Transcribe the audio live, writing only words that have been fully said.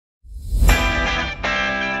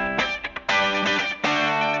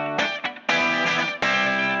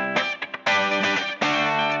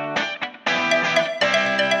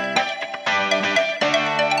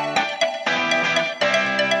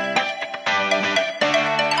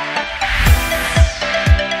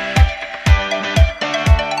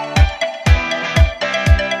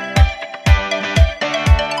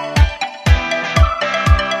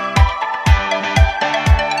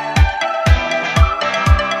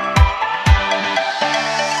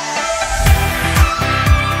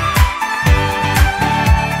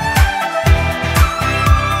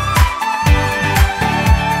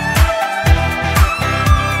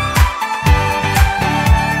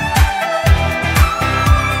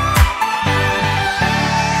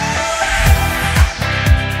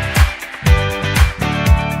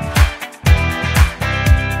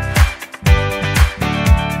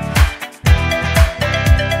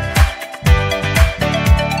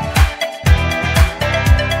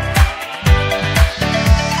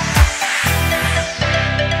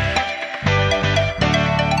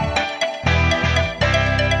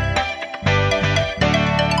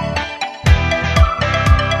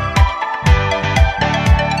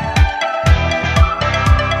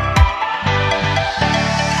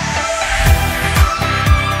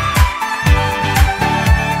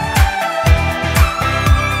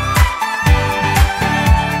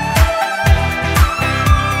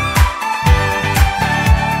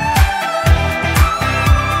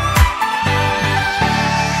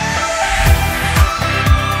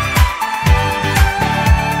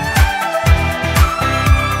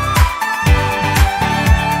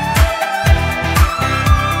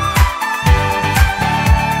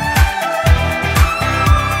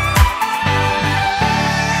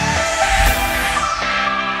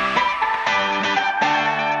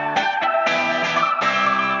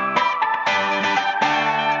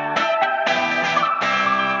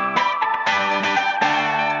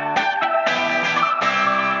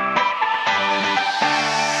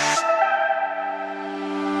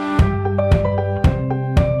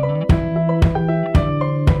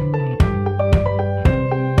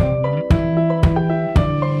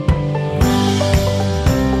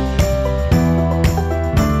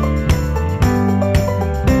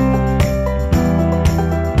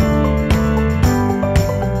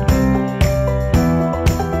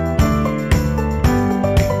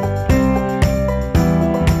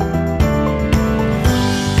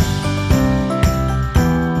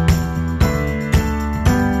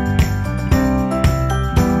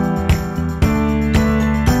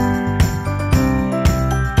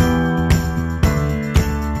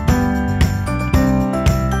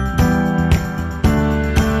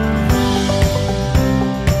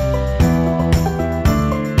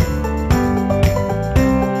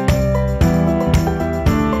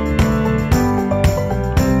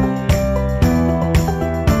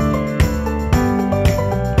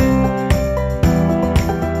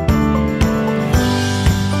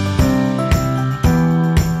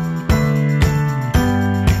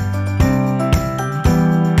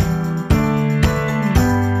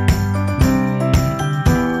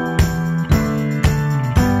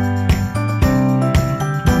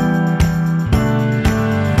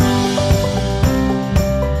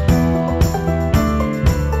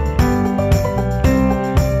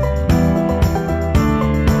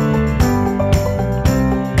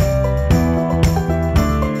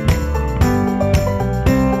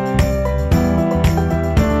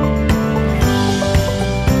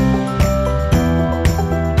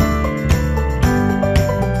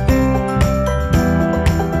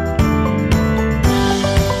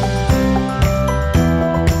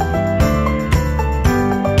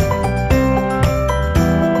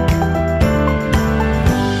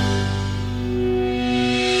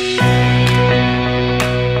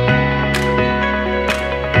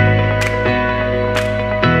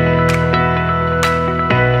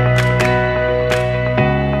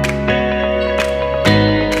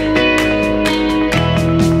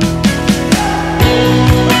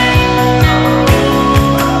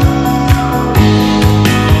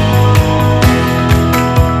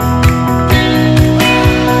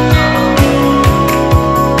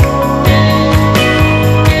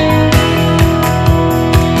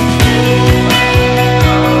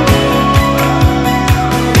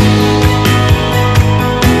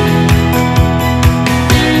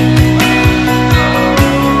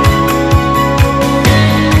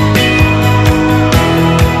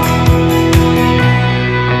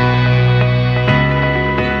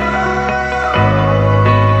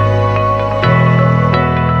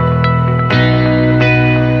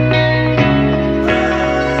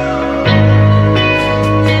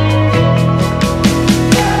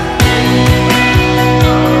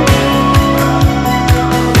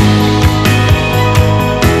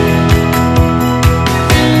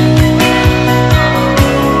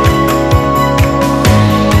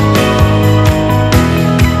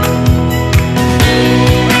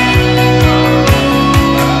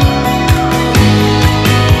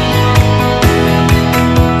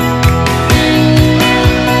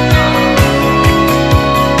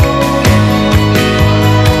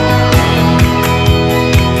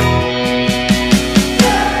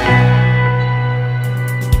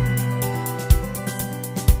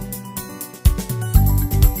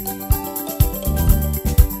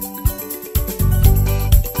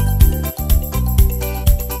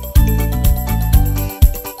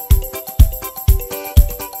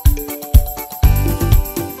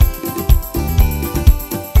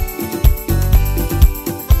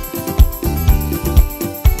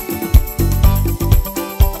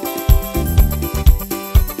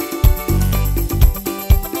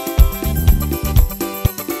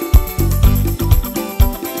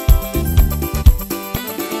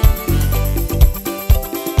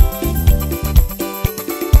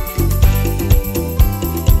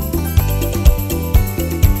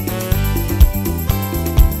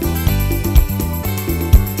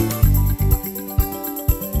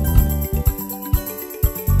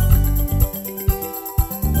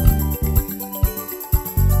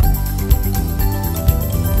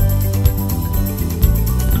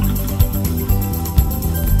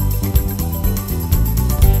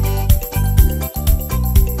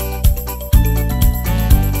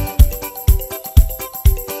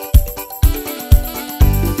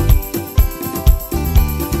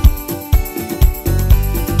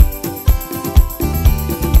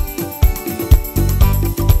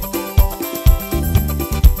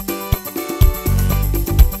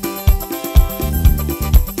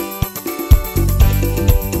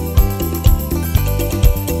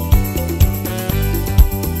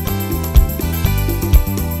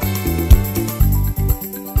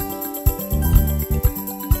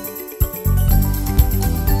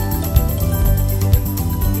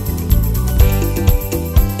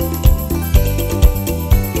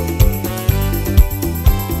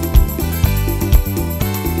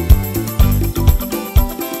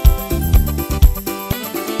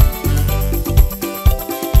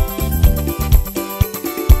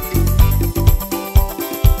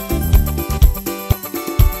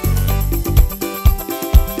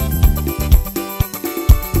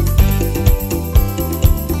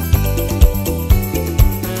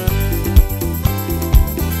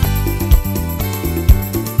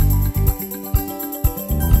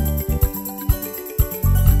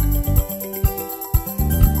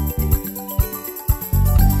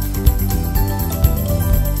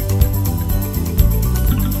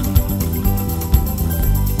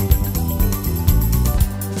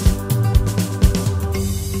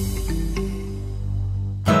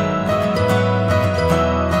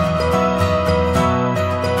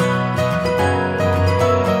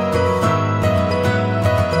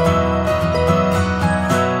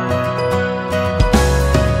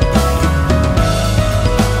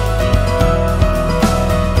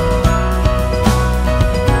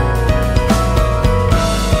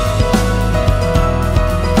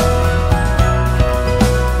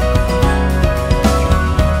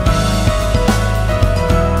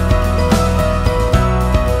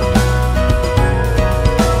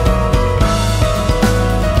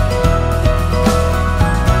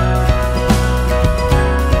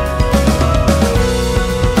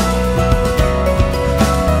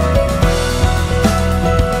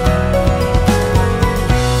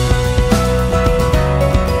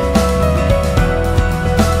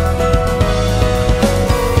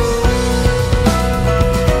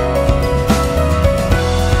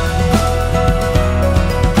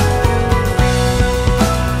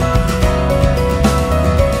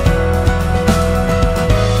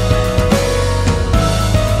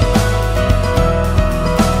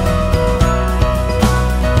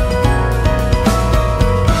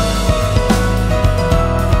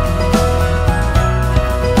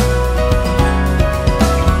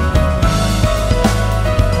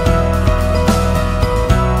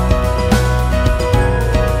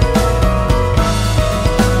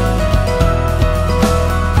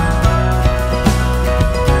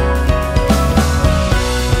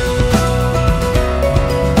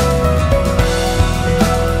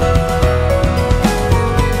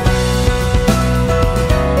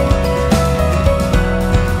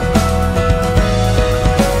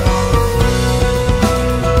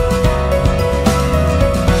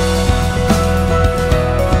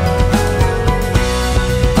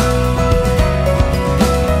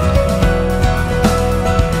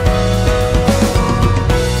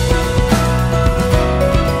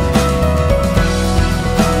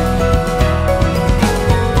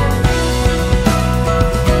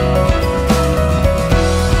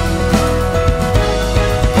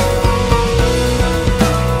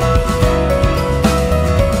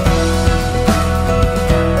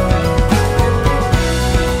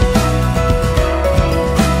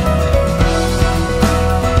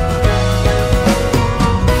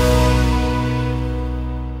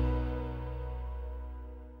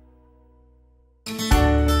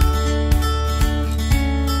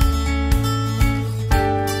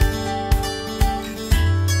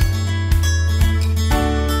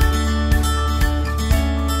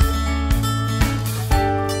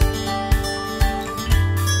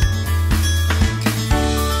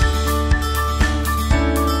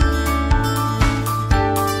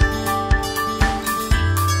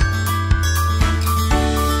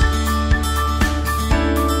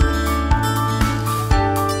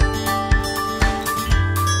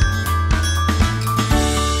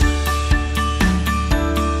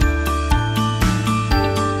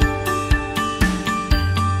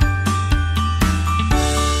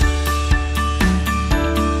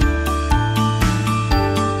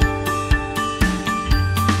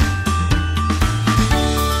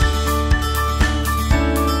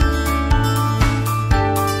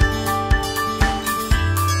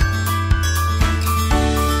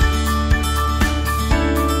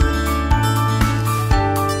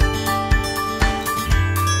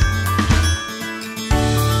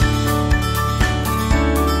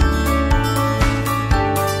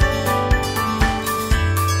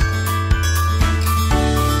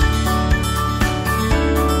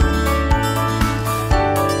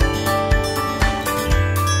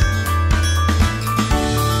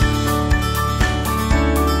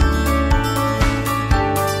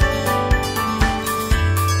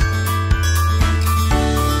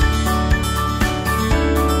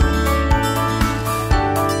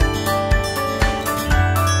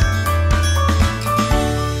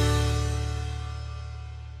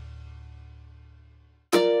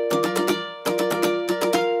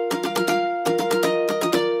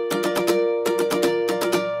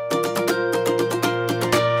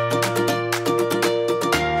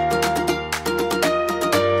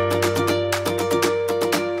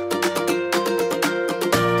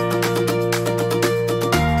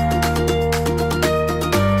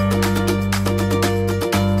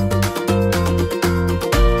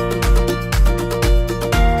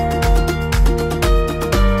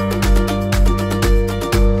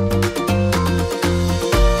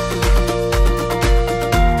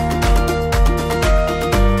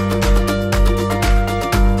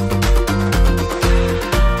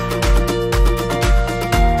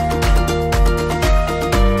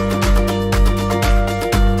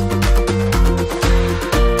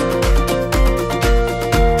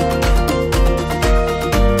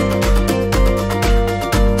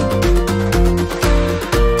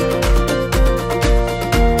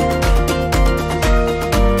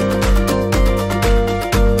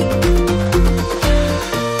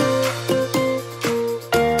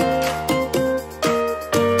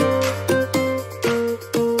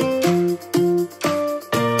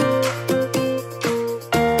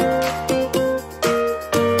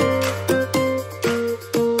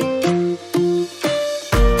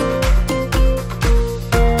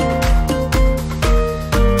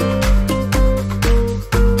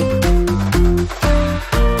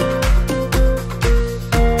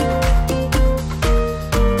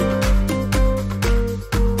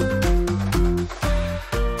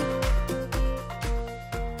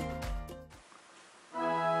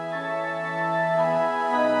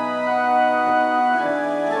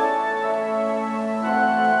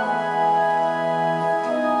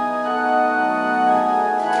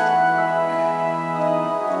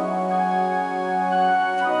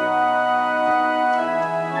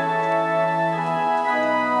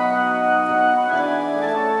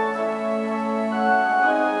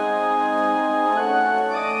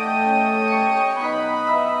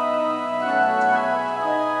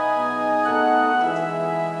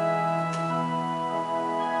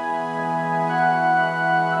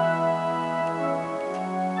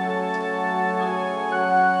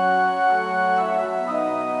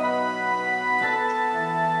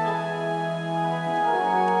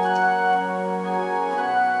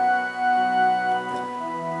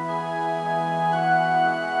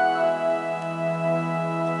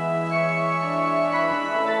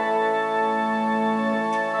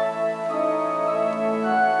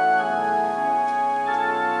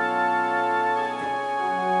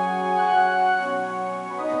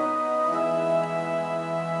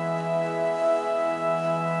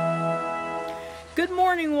Good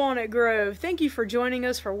morning, Walnut Grove. Thank you for joining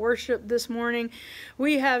us for worship this morning.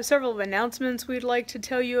 We have several announcements we'd like to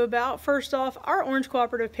tell you about. First off, our Orange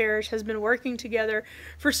Cooperative Parish has been working together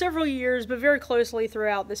for several years, but very closely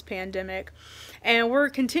throughout this pandemic. And we're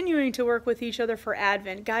continuing to work with each other for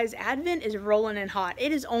Advent. Guys, Advent is rolling in hot.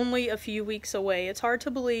 It is only a few weeks away. It's hard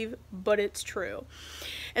to believe, but it's true.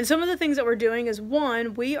 And some of the things that we're doing is,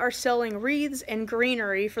 one, we are selling wreaths and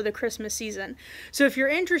greenery for the Christmas season. So if you're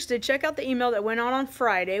interested, check out the email that went out on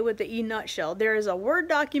Friday with the e-nutshell. There is a Word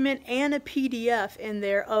document and a PDF in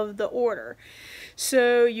there of the order.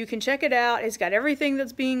 So you can check it out. It's got everything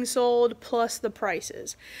that's being sold plus the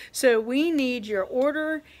prices. So we need your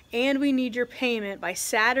order and we need your payment by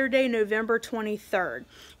Saturday, November 23rd.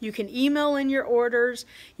 You can email in your orders,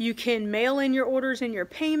 you can mail in your orders and your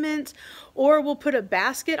payments, or we'll put a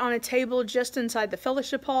basket on a table just inside the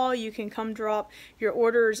fellowship hall. You can come drop your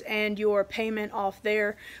orders and your payment off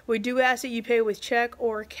there. We do ask that you pay with check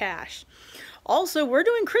or cash. Also, we're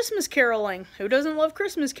doing Christmas caroling. Who doesn't love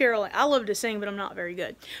Christmas caroling? I love to sing, but I'm not very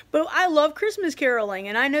good. But I love Christmas caroling,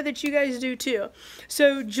 and I know that you guys do too.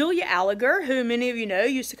 So Julia Alliger, who many of you know,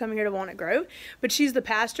 used to come here to Walnut Grove, but she's the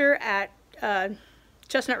pastor at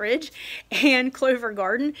Chestnut Ridge and Clover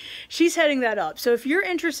Garden. She's heading that up. So if you're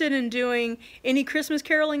interested in doing any Christmas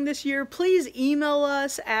caroling this year, please email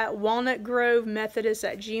us at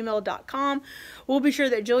walnutgrovemethodist@gmail.com. We'll be sure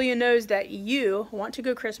that Julia knows that you want to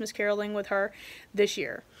go Christmas caroling with her this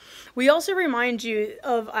year. We also remind you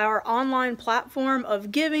of our online platform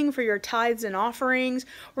of giving for your tithes and offerings.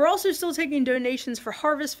 We're also still taking donations for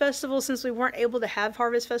Harvest Festival since we weren't able to have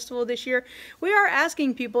Harvest Festival this year. We are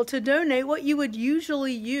asking people to donate what you would usually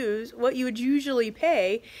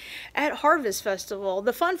pay at Harvest Festival.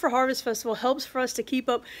 The fund for Harvest Festival helps for us to keep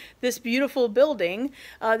up this beautiful building.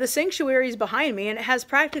 The sanctuary is behind me and it has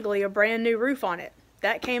practically a brand new roof on it.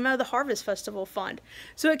 That came out of the Harvest Festival Fund.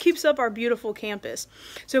 So it keeps up our beautiful campus.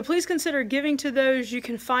 So please consider giving to those. You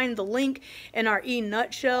can find the link in our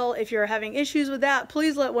e-nutshell. If you're having issues with that,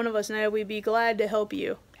 please let one of us know. We'd be glad to help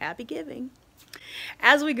you. Happy giving.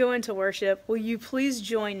 As we go into worship, will you please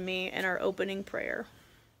join me in our opening prayer?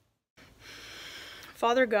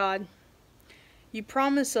 Father God, you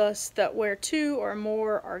promise us that where two or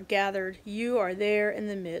more are gathered, you are there in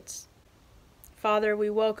the midst. Father, we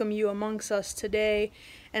welcome you amongst us today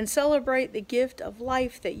and celebrate the gift of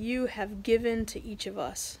life that you have given to each of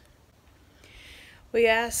us. We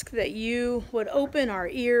ask that you would open our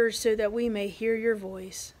ears so that we may hear your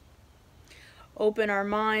voice. Open our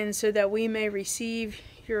minds so that we may receive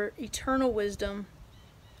your eternal wisdom.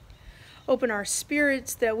 Open our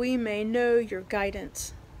spirits that we may know your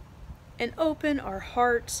guidance. And open our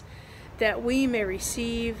hearts that we may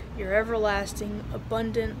receive your everlasting,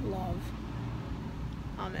 abundant love.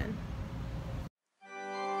 Amen.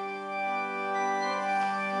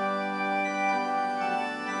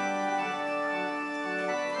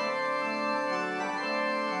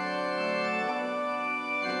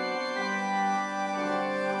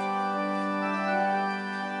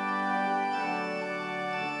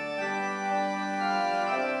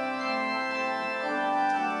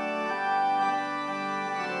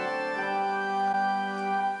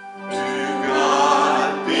 To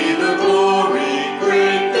God be the glory,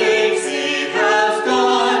 great things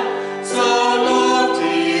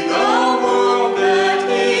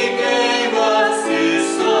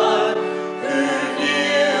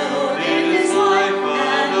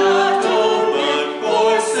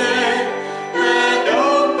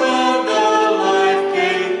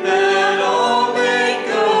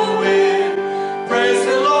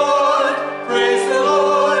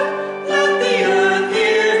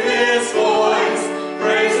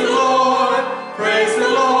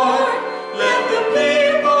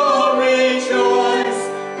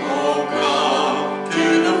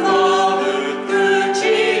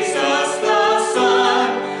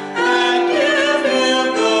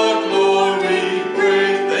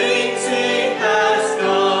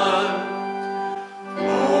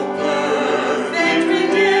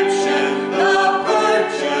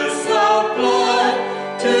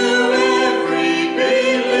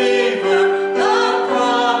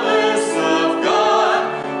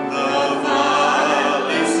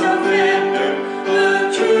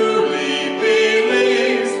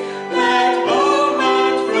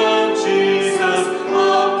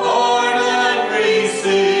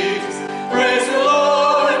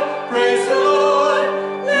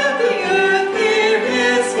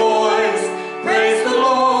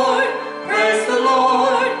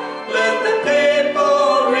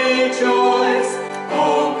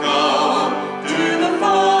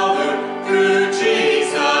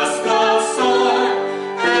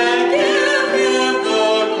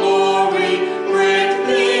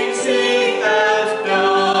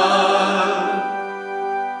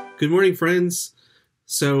Good morning, friends.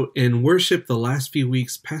 So in worship the last few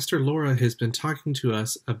weeks, Pastor Laura has been talking to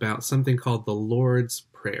us about something called the Lord's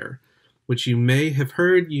Prayer, which you may have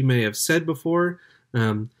heard, you may have said before,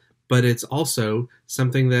 but it's also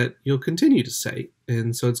something that you'll continue to say.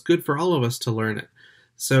 And so it's good for all of us to learn it.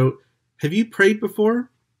 So have you prayed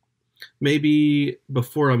before? Maybe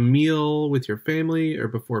before a meal with your family or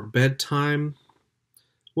before bedtime?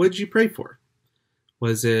 What did you pray for?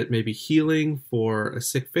 Was it maybe healing for a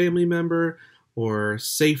sick family member, or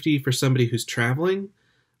safety for somebody who's traveling,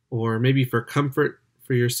 or maybe for comfort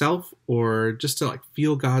for yourself, or just to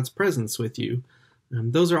feel God's presence with you?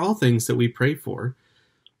 Those are all things that we pray for.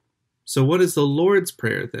 So what is the Lord's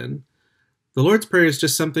Prayer then? The Lord's Prayer is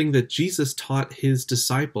just something that Jesus taught his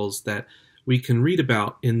disciples that we can read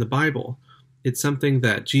about in the Bible. It's something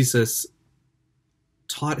that Jesus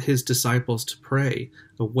taught his disciples to pray,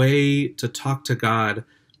 a way to talk to God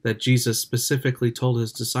that Jesus specifically told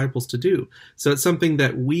his disciples to do. So it's something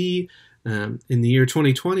that we, in the year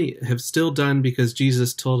 2020, have still done because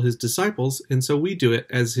Jesus told his disciples, and so we do it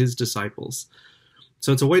as his disciples.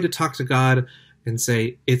 So it's a way to talk to God and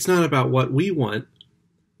say, it's not about what we want.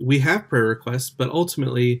 We have prayer requests, but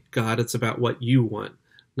ultimately, God, it's about what you want,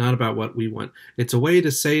 not about what we want. It's a way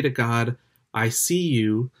to say to God, I see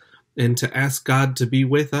you, and to ask God to be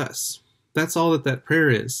with us. That's all that prayer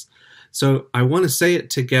is. So I want to say it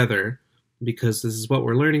together because this is what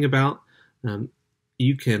we're learning about.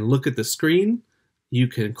 You can look at the screen, you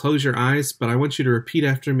can close your eyes, but I want you to repeat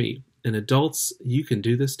after me. And adults, you can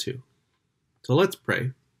do this too. So let's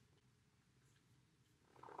pray.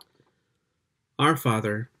 Our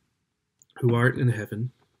Father, who art in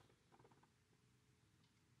heaven,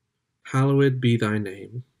 hallowed be thy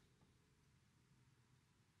name.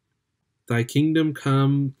 Thy kingdom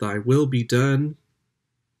come, thy will be done,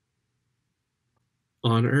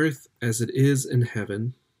 on earth as it is in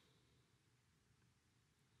heaven.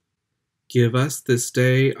 Give us this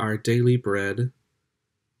day our daily bread,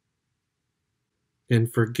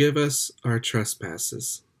 and forgive us our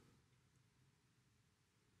trespasses,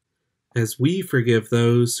 as we forgive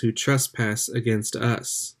those who trespass against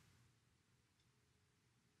us.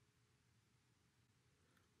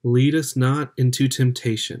 Lead us not into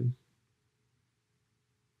temptation,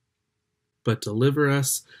 but deliver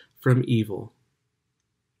us from evil.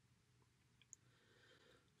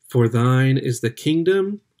 For thine is the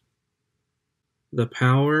kingdom, the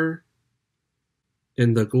power,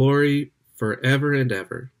 and the glory forever and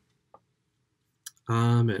ever.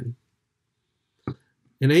 Amen.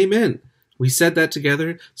 And amen. We said that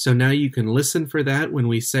together, so now you can listen for that when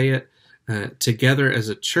we say it together as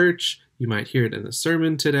a church. You might hear it in the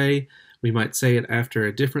sermon today. We might say it after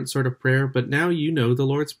a different sort of prayer, but now you know the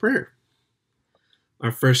Lord's Prayer.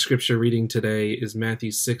 Our first scripture reading today is Matthew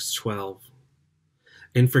 6:12.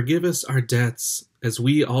 And forgive us our debts, as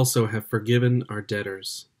we also have forgiven our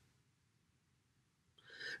debtors.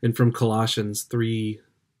 And from Colossians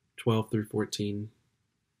 3:12 through 14.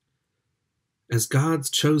 As God's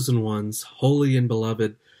chosen ones, holy and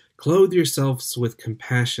beloved, clothe yourselves with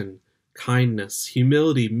compassion, kindness,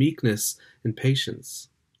 humility, meekness, and patience.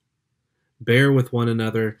 Bear with one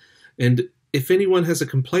another, and if anyone has a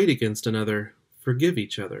complaint against another, forgive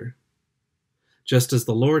each other. Just as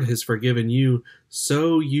the Lord has forgiven you,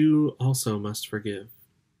 so you also must forgive.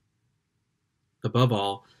 Above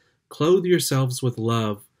all, clothe yourselves with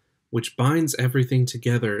love, which binds everything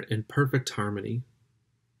together in perfect harmony.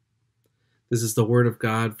 This is the word of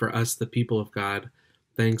God for us, the people of God.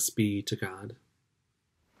 Thanks be to God.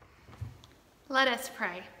 Let us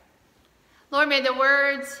pray. Lord, may the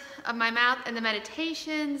words of my mouth and the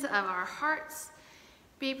meditations of our hearts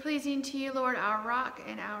be pleasing to you, Lord, our rock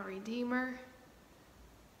and our Redeemer.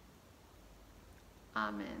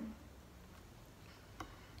 Amen.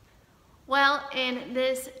 Well, in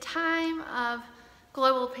this time of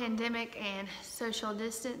global pandemic and social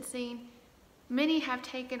distancing, many have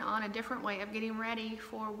taken on a different way of getting ready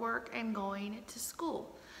for work and going to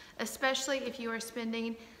school, especially if you are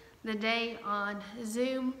spending the day on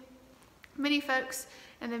Zoom. Many folks,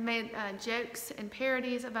 and they've made jokes and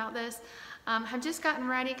parodies about this, have just gotten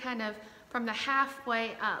ready kind of from the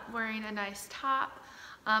halfway up, wearing a nice top,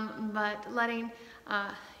 but letting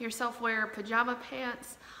yourself wear pajama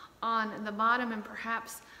pants on the bottom and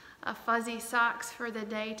perhaps fuzzy socks for the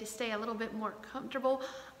day to stay a little bit more comfortable,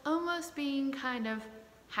 almost being kind of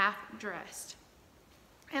half dressed.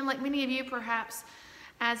 And like many of you perhaps,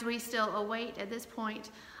 as we still await at this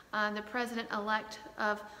point the president-elect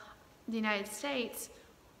of the United States,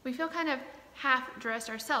 we feel kind of half-dressed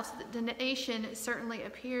ourselves. The nation certainly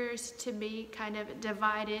appears to be kind of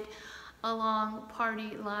divided along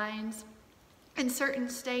party lines. In certain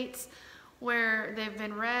states where they've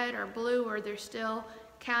been red or blue, or they're still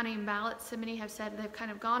counting ballots, so many have said they've kind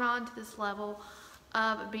of gone on to this level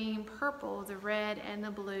of being purple, the red and the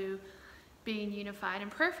blue being unified. And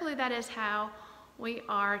prayerfully, that is how we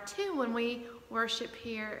are too when we worship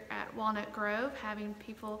here at Walnut Grove, having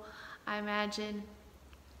people, I imagine,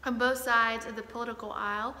 on both sides of the political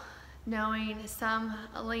aisle, knowing some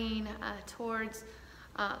lean towards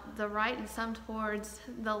the right and some towards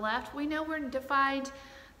the left. We know we're defined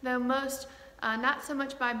though most, not so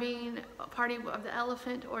much by being a party of the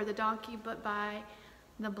elephant or the donkey, but by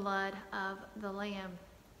the blood of the Lamb.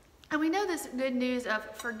 And we know this good news of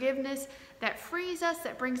forgiveness that frees us,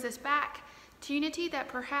 that brings us back to unity, that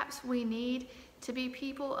perhaps we need to be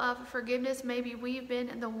people of forgiveness. Maybe we've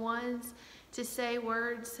been the ones to say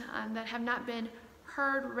words that have not been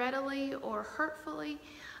heard readily or hurtfully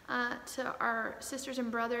to our sisters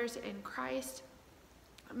and brothers in Christ.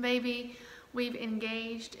 Maybe we've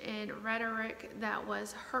engaged in rhetoric that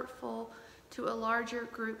was hurtful to a larger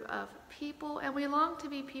group of people, and we long to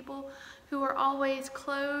be people who are always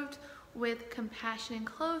clothed with compassion and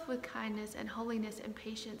clothed with kindness and holiness and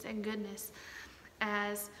patience and goodness,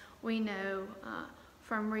 as we know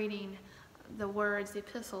from reading the words, the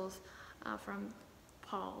epistles from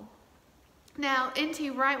Paul. Now, N.T.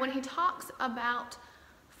 Wright, when he talks about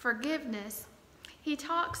forgiveness, he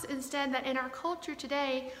talks instead that in our culture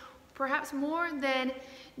today, perhaps more than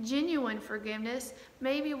genuine forgiveness,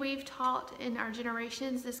 maybe we've taught in our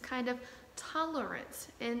generations this kind of tolerance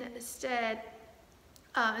instead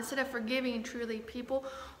of forgiving truly people,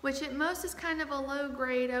 which at most is kind of a low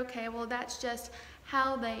grade, okay, well that's just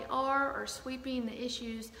how they are, or sweeping the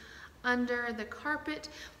issues under the carpet.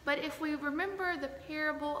 But if we remember the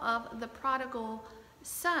parable of the prodigal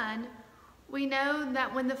son, we know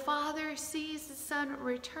that when the father sees the son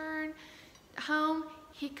return home,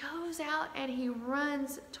 he goes out and he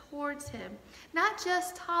runs towards him, not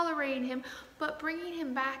just tolerating him, but bringing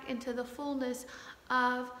him back into the fullness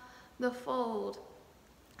of the fold,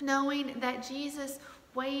 knowing that Jesus'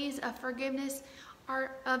 ways of forgiveness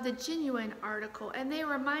are of the genuine article, and they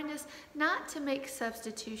remind us not to make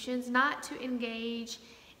substitutions, not to engage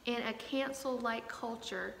in a cancel-like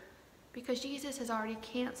culture, because Jesus has already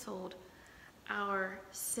canceled our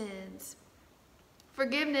sins.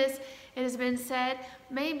 Forgiveness, it has been said,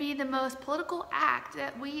 may be the most political act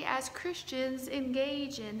that we as Christians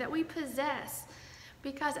engage in, that we possess,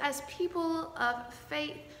 because as people of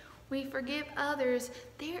faith, we forgive others.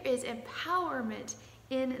 There is empowerment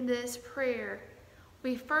in this prayer.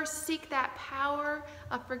 We first seek that power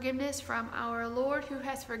of forgiveness from our Lord, who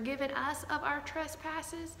has forgiven us of our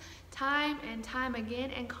trespasses time and time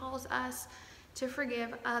again and calls us to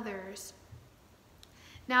forgive others.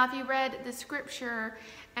 Now, if you read the scripture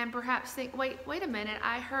and perhaps think, wait a minute,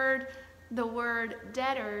 I heard the word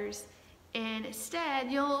debtors instead,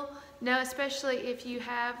 you'll know, especially if you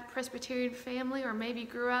have Presbyterian family or maybe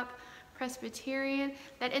grew up Presbyterian,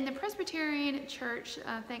 that in the Presbyterian church,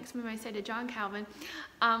 thanks we may say to John Calvin,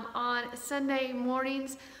 on Sunday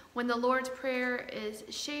mornings when the Lord's Prayer is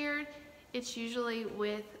shared, it's usually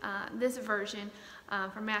with this version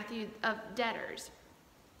from Matthew of debtors.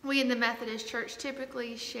 We in the Methodist Church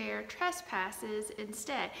typically share trespasses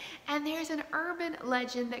instead. And there's an urban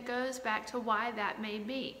legend that goes back to why that may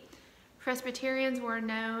be. Presbyterians were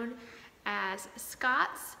known as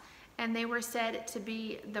Scots, and they were said to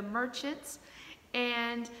be the merchants,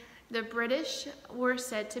 and the British were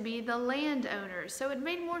said to be the landowners. So it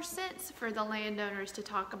made more sense for the landowners to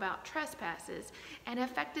talk about trespasses, and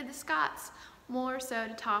affected the Scots more so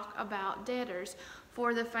to talk about debtors,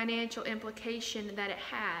 for the financial implication that it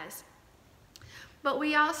has. But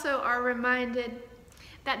we also are reminded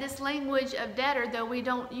that this language of debtor, though we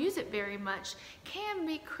don't use it very much, can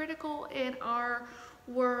be critical in our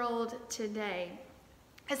world today,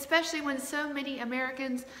 especially when so many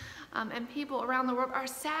Americans and people around the world are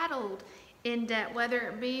saddled in debt, whether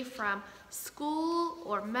it be from school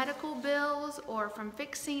or medical bills or from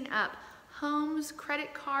fixing up homes.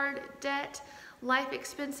 Credit card debt, life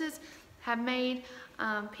expenses have made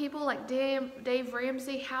people like Dave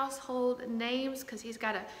Ramsey household names, because he's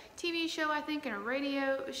got a TV show, I think, and a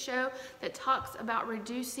radio show that talks about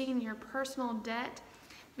reducing your personal debt,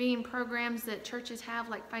 being programs that churches have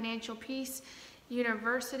like Financial Peace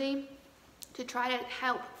University to try to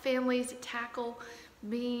help families tackle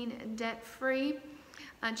being debt-free.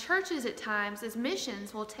 Churches at times, as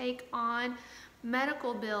missions, will take on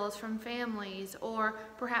medical bills from families, or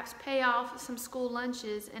perhaps pay off some school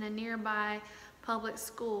lunches in a nearby public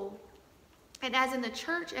school. And as in the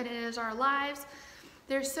church and as our lives,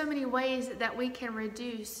 there's so many ways that we can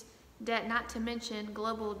reduce debt, not to mention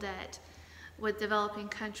global debt. with developing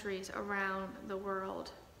countries around the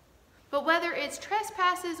world. But whether it's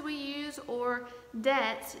trespasses we use or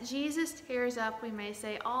debts, Jesus tears up, we may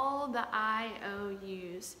say, all the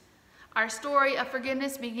IOUs. Our story of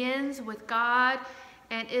forgiveness begins with God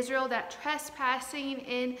and Israel, that trespassing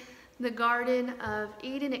in the Garden of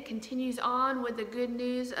Eden. It continues on with the good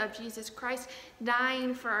news of Jesus Christ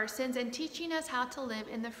dying for our sins and teaching us how to live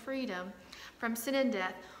in the freedom from sin and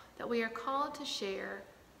death that we are called to share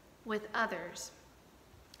with others.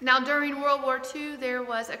 Now, during World War II, there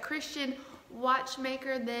was a Christian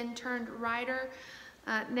watchmaker, then turned writer,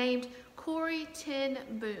 named Corrie ten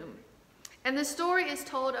Boom. And the story is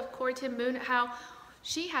told of Corrie ten Boom, how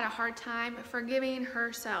she had a hard time forgiving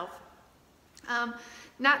herself.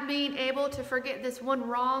 Not being able to forget this one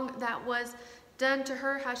wrong that was done to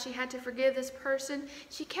her, how she had to forgive this person.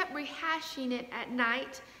 She kept rehashing it at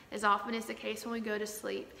night, as often is the case when we go to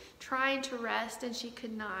sleep, trying to rest, and she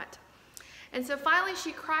could not. And so finally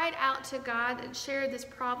she cried out to God and shared this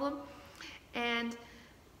problem. And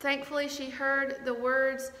thankfully she heard the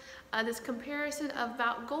words, this comparison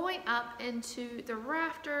about going up into the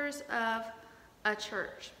rafters of a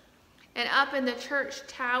church. And up in the church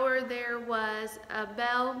tower there was a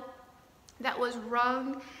bell that was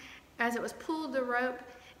rung as it was pulled the rope,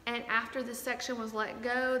 and after the section was let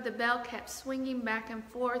go, the bell kept swinging back and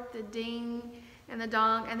forth, the ding and the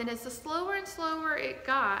dong, and then as the slower and slower it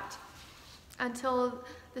got, until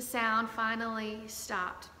the sound finally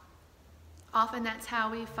stopped. Often that's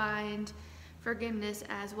how we find forgiveness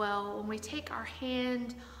as well, when we take our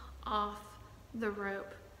hand off the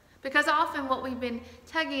rope. Because often what we've been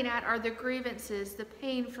tugging at are the grievances, the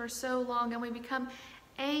pain for so long, and we become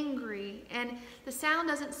angry, and the sound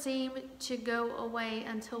doesn't seem to go away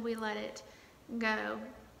until we let it go.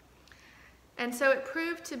 And so it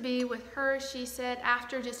proved to be with her, she said,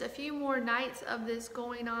 after just a few more nights of this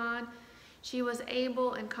going on, she was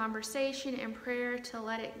able in conversation and prayer to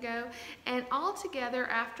let it go. And altogether,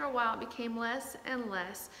 after a while, it became less and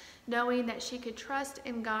less, knowing that she could trust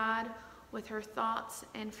in God with her thoughts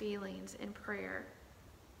and feelings in prayer.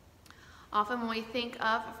 Often when we think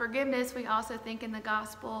of forgiveness, we also think in the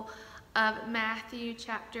Gospel of Matthew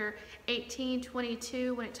chapter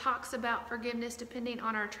 18:22, when it talks about forgiveness, depending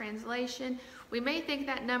on our translation, we may think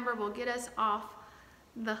that number will get us off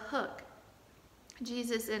the hook.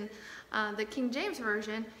 Jesus in the King James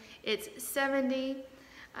Version, it's 70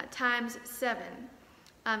 times 7.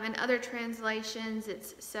 In other translations,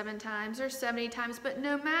 it's 7 times or 70 times, but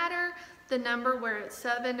no matter the number, where it's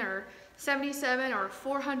 7 or 77 or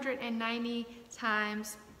 490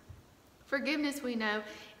 times, forgiveness, we know,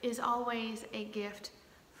 is always a gift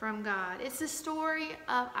from God. It's the story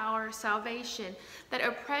of our salvation, that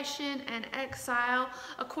oppression and exile,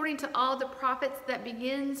 according to all the prophets, that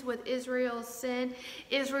begins with Israel's sin.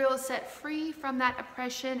 Israel is set free from that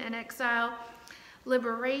oppression and exile,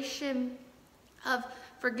 liberation of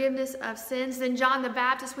forgiveness of sins. Then John the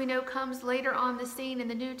Baptist, we know, comes later on the scene in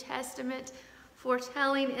the New Testament,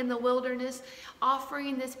 foretelling in the wilderness,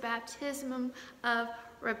 offering this baptism of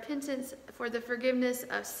repentance for the forgiveness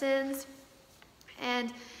of sins,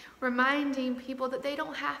 and reminding people that they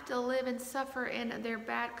don't have to live and suffer in their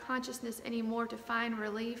bad consciousness anymore to find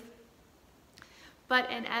relief.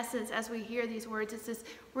 But in essence, as we hear these words, it's this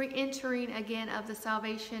re-entering again of the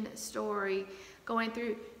salvation story, going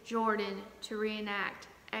through Jordan to reenact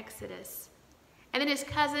Exodus. And then his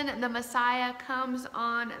cousin, the Messiah, comes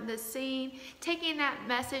on the scene, taking that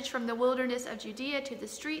message from the wilderness of Judea to the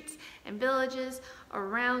streets and villages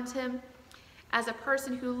around him as a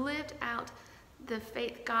person who lived out the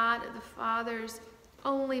faith God, the Father's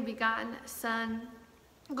only begotten Son,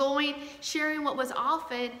 going, sharing what was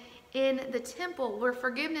often in the temple where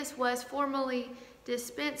forgiveness was formally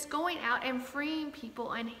dispensed, going out and freeing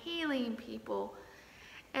people and healing people.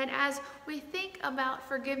 And as we think about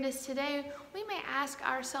forgiveness today, we may ask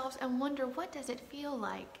ourselves and wonder, what does it feel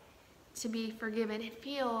like to be forgiven? It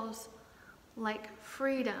feels like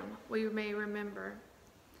freedom, we may remember.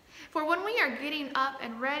 For when we are getting up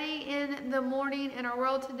and ready in the morning in our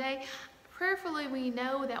world today, prayerfully we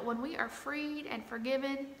know that when we are freed and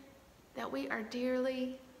forgiven, that we are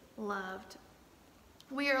dearly loved.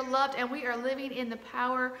 We are loved and we are living in the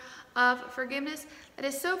power of forgiveness that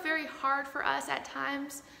is so very hard for us at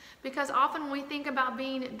times, because often when we think about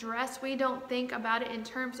being dressed, we don't think about it in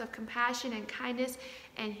terms of compassion and kindness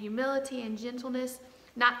and humility and gentleness,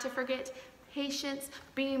 not to forget patience,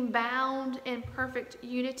 being bound in perfect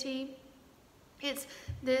unity. It's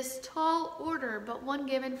this tall order, but one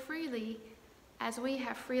given freely, as we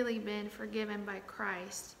have freely been forgiven by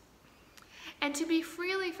Christ. And to be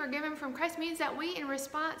freely forgiven from Christ means that we, in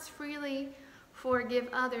response, freely forgive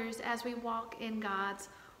others as we walk in God's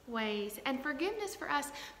ways. And forgiveness for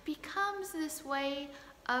us becomes this way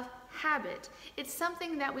of habit. It's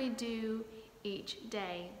something that we do each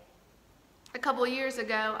day. A couple years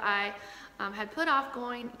ago, I had put off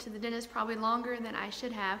going to the dentist probably longer than I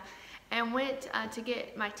should have, and went to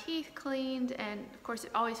get my teeth cleaned, and of course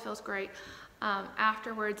it always feels great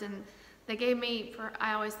afterwards. And they gave me,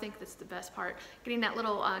 I always think that's the best part, getting that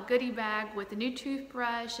little goodie bag with the new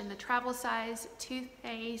toothbrush and the travel size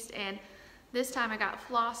toothpaste, and this time I got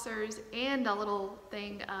flossers and a little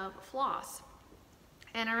thing of floss.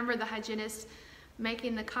 And I remember the hygienist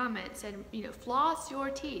making the comment, said, you know, floss your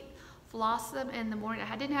teeth. Floss them in the morning.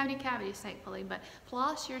 I didn't have any cavities, thankfully, but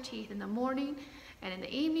floss your teeth in the morning and in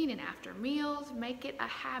the evening and after meals. Make it a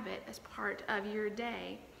habit as part of your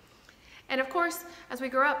day. And of course, as we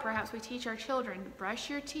grow up, perhaps we teach our children, brush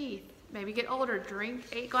your teeth. Maybe get older, drink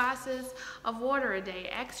 8 glasses of water a day,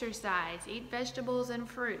 exercise, eat vegetables and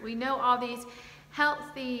fruit. We know all these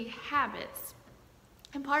healthy habits.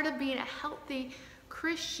 And part of being a healthy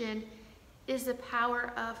Christian is the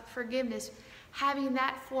power of forgiveness, having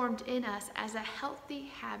that formed in us as a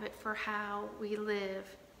healthy habit for how we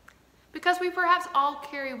live. Because we perhaps all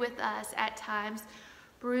carry with us at times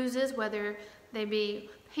bruises, whether they be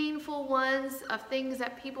painful ones of things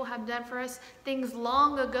that people have done for us, things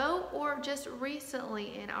long ago or just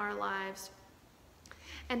recently in our lives.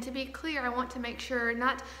 And to be clear, I want to make sure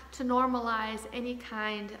not to normalize any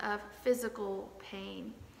kind of physical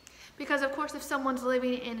pain. Because of course, if someone's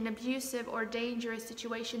living in an abusive or dangerous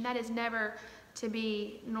situation, that is never to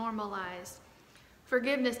be normalized.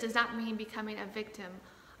 Forgiveness does not mean becoming a victim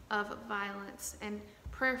of violence, and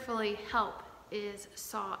prayerfully help is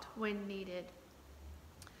sought when needed.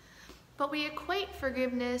 But we equate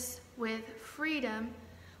forgiveness with freedom,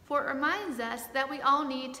 for it reminds us that we all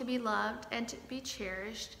need to be loved and to be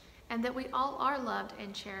cherished, and that we all are loved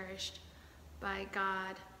and cherished by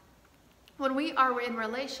God. When we are in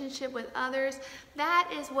relationship with others, that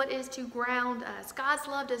is what is to ground us. God's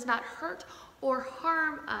love does not hurt or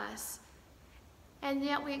harm us. And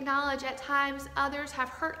yet we acknowledge at times others have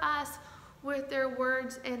hurt us with their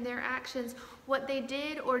words and their actions, what they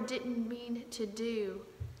did or didn't mean to do.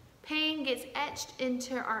 Pain gets etched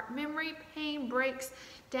into our memory. Pain breaks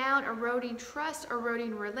down, eroding trust,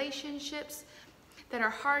 eroding relationships that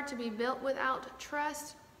are hard to be built without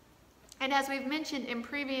trust. And as we've mentioned in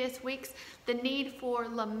previous weeks, the need for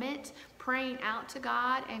lament, praying out to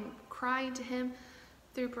God and crying to Him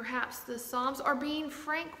through perhaps the Psalms, or being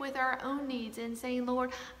frank with our own needs and saying,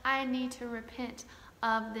 Lord, I need to repent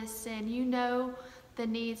of this sin. You know the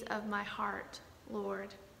needs of my heart,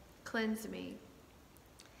 Lord. Cleanse me.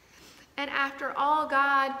 And after all,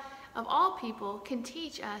 God, of all people, can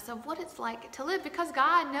teach us of what it's like to live, because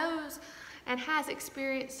God knows and has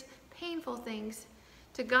experienced painful things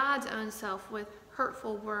to God's own self with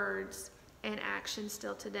hurtful words and actions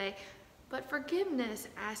still today. But forgiveness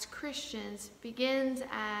as Christians begins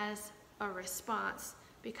as a response,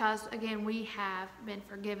 because again, we have been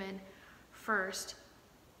forgiven first.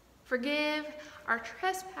 Forgive our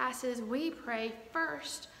trespasses, we pray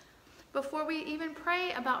first, before we even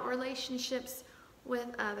pray about relationships with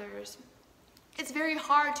others. It's very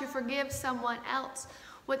hard to forgive someone else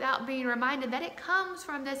without being reminded that it comes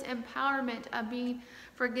from this empowerment of being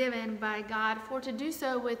forgiven by God. For to do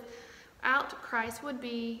so without Christ would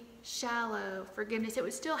be shallow forgiveness. It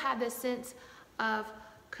would still have this sense of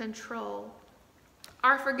control.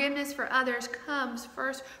 Our forgiveness for others comes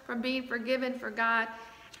first from being forgiven for God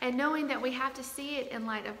and knowing that we have to see it in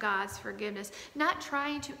light of God's forgiveness, not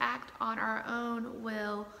trying to act on our own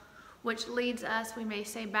will, which leads us, we may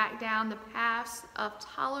say, back down the paths of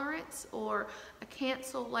tolerance or a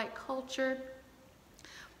cancel-like culture,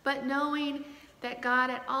 but knowing that God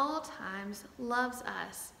at all times loves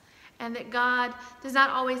us, and that God does not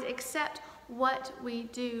always accept what we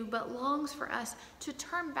do, but longs for us to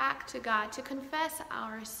turn back to God, to confess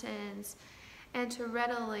our sins, and to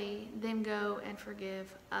readily then go and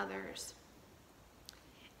forgive others.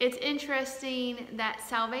 It's interesting that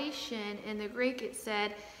salvation, in the Greek it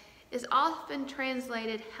said, is often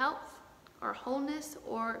translated health or wholeness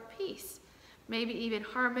or peace, maybe even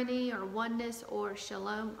harmony or oneness or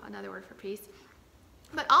shalom, another word for peace.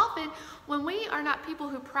 But often when we are not people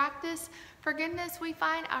who practice forgiveness, we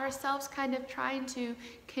find ourselves kind of trying to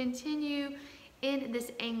continue in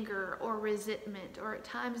this anger or resentment, or at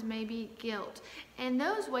times maybe guilt. And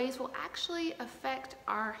those ways will actually affect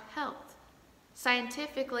our health.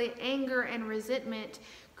 Scientifically, anger and resentment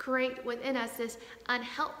create within us this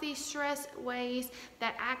unhealthy stress ways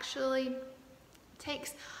that actually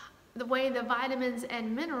takes away the vitamins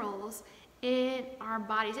and minerals in our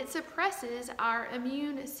bodies. It suppresses our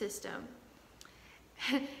immune system.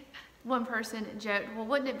 One person joked, well,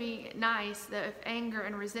 wouldn't it be nice that if anger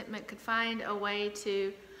and resentment could find a way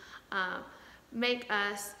to make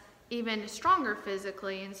us even stronger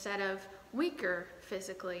physically instead of weaker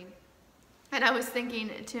physically? And I was thinking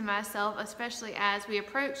to myself, especially as we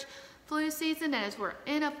approach flu season and as we're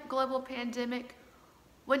in a global pandemic,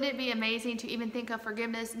 wouldn't it be amazing to even think of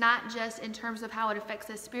forgiveness, not just in terms of how it affects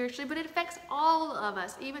us spiritually, but it affects all of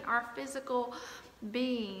us, even our physical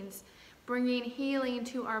beings, bringing healing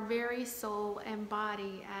to our very soul and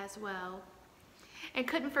body as well. And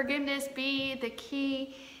couldn't forgiveness be the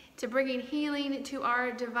key to bringing healing to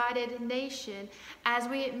our divided nation, as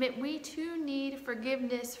we admit we too need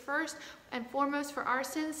forgiveness first and foremost for our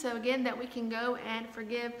sins, so again that we can go and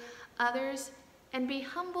forgive others, and be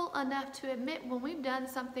humble enough to admit when we've done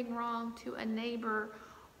something wrong to a neighbor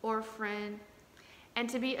or friend, and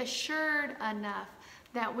to be assured enough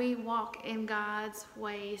that we walk in God's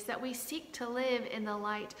ways, that we seek to live in the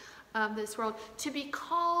light of this world, to be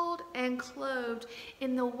called and clothed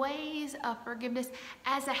in the ways of forgiveness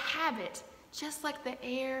as a habit, just like the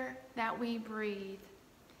air that we breathe.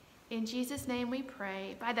 In Jesus' name we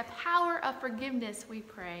pray. By the power of forgiveness we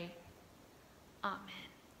pray. Amen.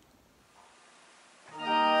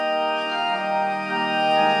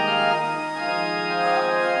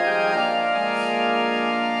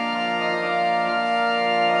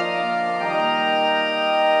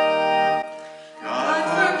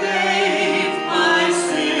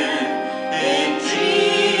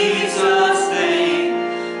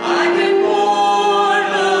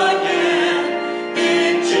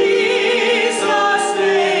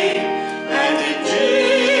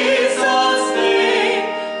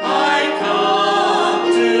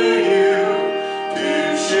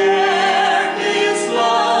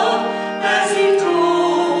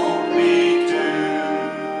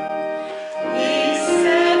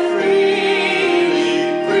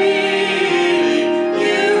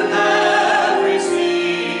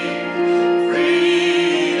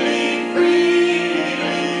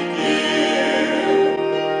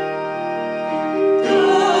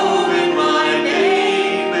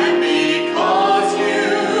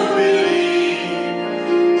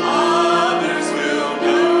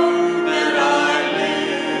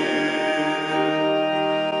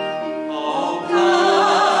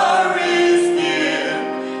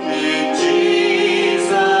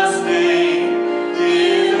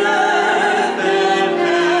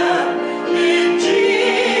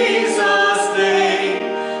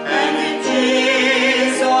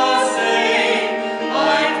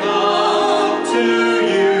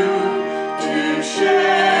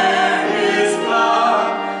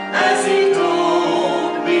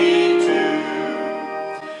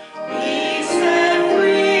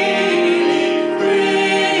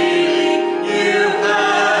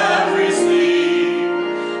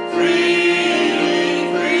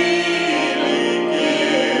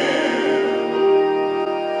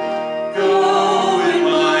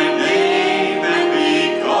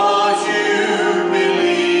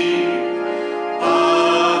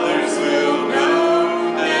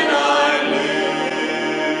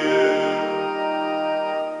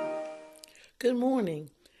 Good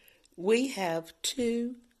morning. We have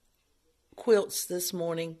 2 quilts this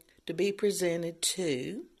morning to be presented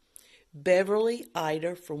to Beverly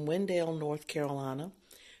Eider from Wendell, North Carolina,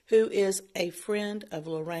 who is a friend of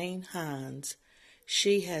Lorraine Hines.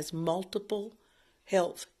 She has multiple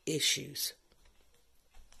health issues.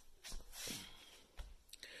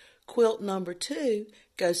 Quilt number 2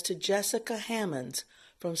 goes to Jessica Hammonds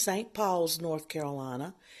from St. Paul's, North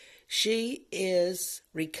Carolina. She is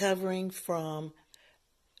recovering from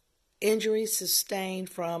injuries sustained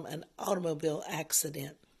from an automobile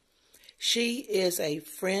accident. She is a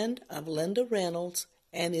friend of Linda Reynolds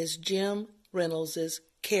and is Jim Reynolds'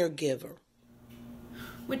 caregiver.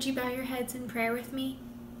 Would you bow your heads in prayer with me?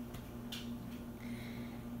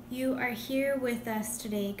 You are here with us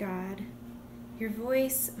today, God. Your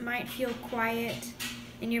voice might feel quiet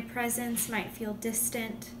and your presence might feel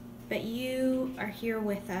distant, but you are here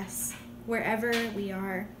with us, wherever we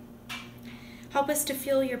are. Help us to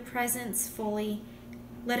feel your presence fully.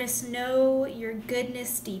 Let us know your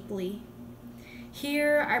goodness deeply.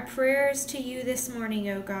 Hear our prayers to you this morning,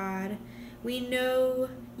 O God. We know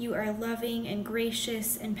you are loving and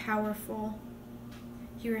gracious and powerful.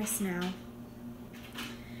 Hear us now.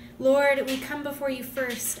 Lord, we come before you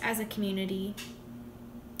first as a community.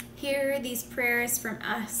 Hear these prayers from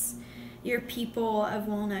us, your people of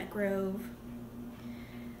Walnut Grove.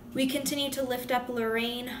 We continue to lift up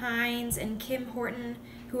Lorraine Hines and Kim Horton,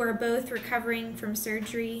 who are both recovering from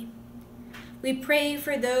surgery. We pray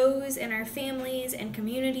for those in our families and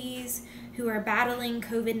communities who are battling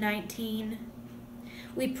COVID-19.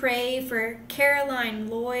 We pray for Caroline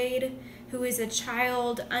Lloyd, who is a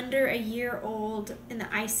child under a year old in the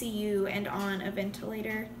ICU and on a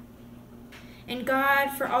ventilator. And God,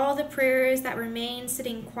 for all the prayers that remain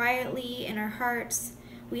sitting quietly in our hearts,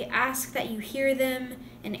 we ask that you hear them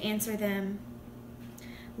and answer them.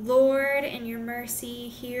 Lord, in your mercy,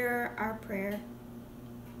 hear our prayer.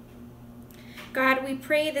 God, we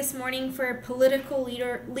pray this morning for political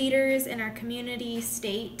leaders in our community,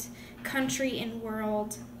 state, country, and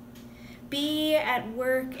world. Be at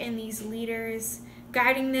work in these leaders,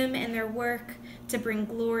 guiding them in their work to bring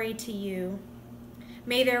glory to you.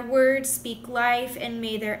 May their words speak life, and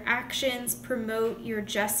may their actions promote your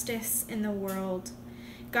justice in the world.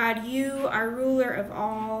 God, you are ruler of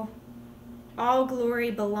all. All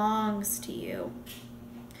glory belongs to you.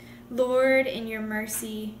 Lord, in your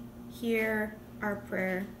mercy, hear our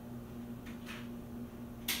prayer.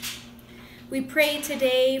 We pray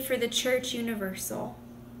today for the Church Universal.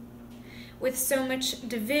 With so much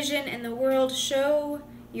division in the world, show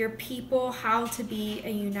your people how to be a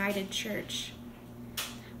united church.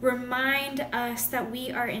 Remind us that we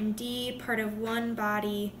are indeed part of one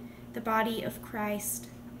body, the body of Christ.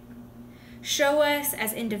 Show us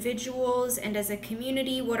as individuals and as a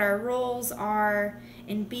community what our roles are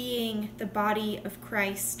in being the body of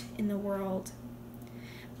Christ in the world.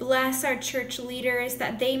 Bless our church leaders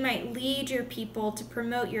that they might lead your people to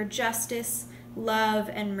promote your justice, love,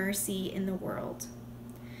 and mercy in the world.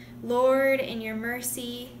 Lord, in your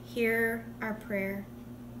mercy, hear our prayer.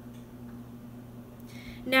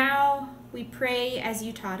 Now we pray as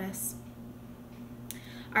you taught us.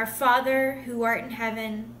 Our Father, who art in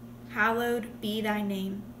heaven, hallowed be thy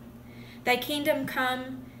name. Thy kingdom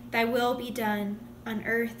come, thy will be done, on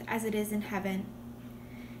earth as it is in heaven.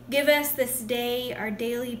 Give us this day our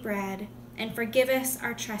daily bread, and forgive us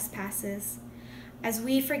our trespasses, as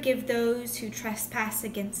we forgive those who trespass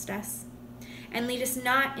against us. And lead us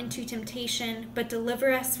not into temptation, but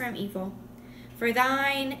deliver us from evil. For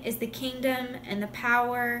thine is the kingdom, and the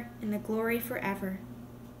power, and the glory forever.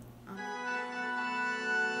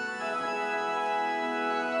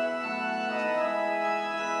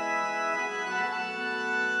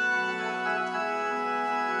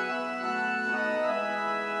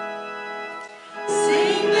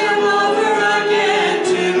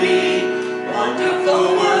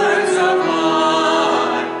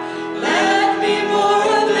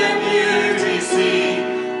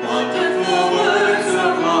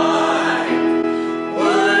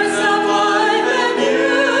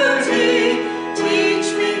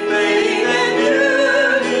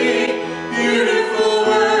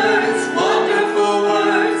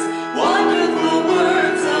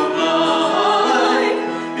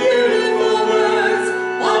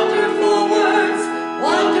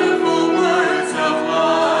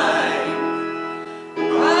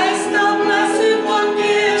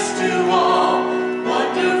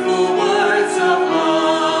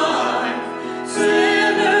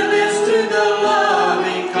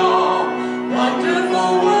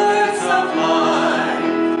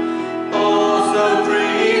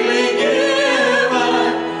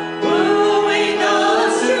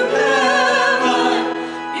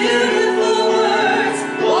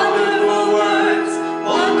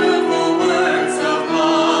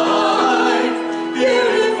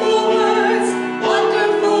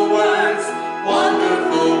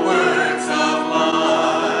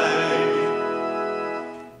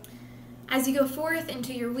 As you go forth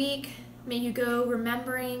into your week, may you go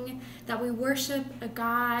remembering that we worship a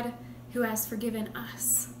God who has forgiven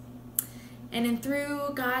us. And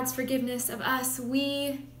through God's forgiveness of us,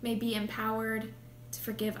 we may be empowered to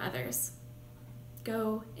forgive others.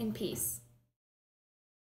 Go in peace.